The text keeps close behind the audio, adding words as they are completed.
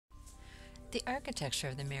The architecture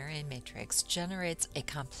of the Mereon Matrix generates a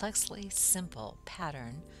complexly simple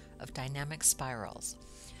pattern of dynamic spirals.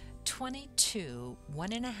 22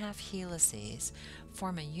 1.5 helices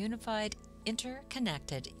form a unified,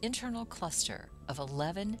 interconnected internal cluster of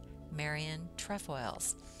 11 Mereon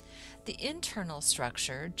trefoils. The internal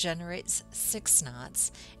structure generates 6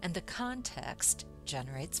 knots, and the context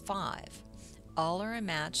generates 5. All are a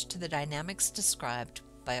match to the dynamics described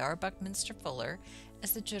by R. Buckminster Fuller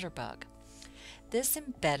as the jitterbug. This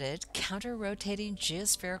embedded, counter-rotating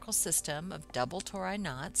geospherical system of double tori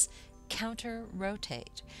knots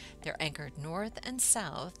counter-rotate. They're anchored north and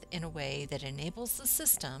south in a way that enables the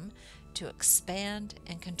system to expand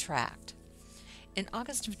and contract. In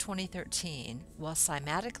August of 2013, while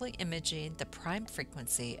cymatically imaging the prime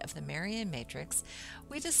frequency of the Mereon Matrix,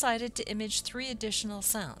 we decided to image 3 additional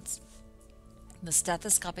sounds: the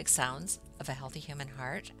stethoscopic sounds of a healthy human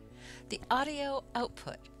heart, the audio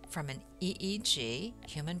output from an EEG,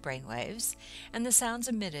 human brainwaves, and the sounds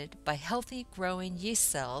emitted by healthy growing yeast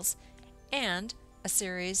cells, and a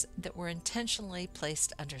series that were intentionally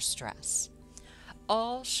placed under stress.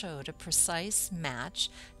 All showed a precise match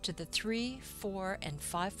to the 3-, 4-, and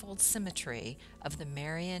 5-fold symmetry of the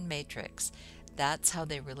Mereon Matrix. That's how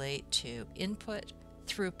they relate to input,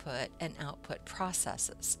 throughput, and output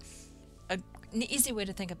processes. An easy way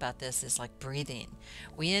to think about this is like breathing.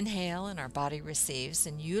 We inhale and our body receives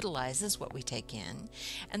and utilizes what we take in,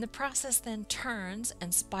 and the process then turns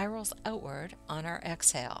and spirals outward on our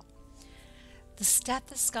exhale. The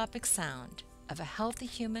stethoscopic sound of a healthy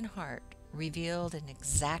human heart revealed an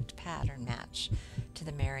exact pattern match to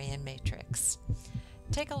the Mereon Matrix.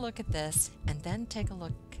 Take a look at this, and then take a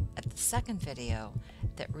look at the second video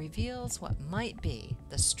that reveals what might be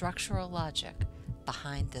the structural logic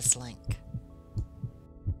behind this link.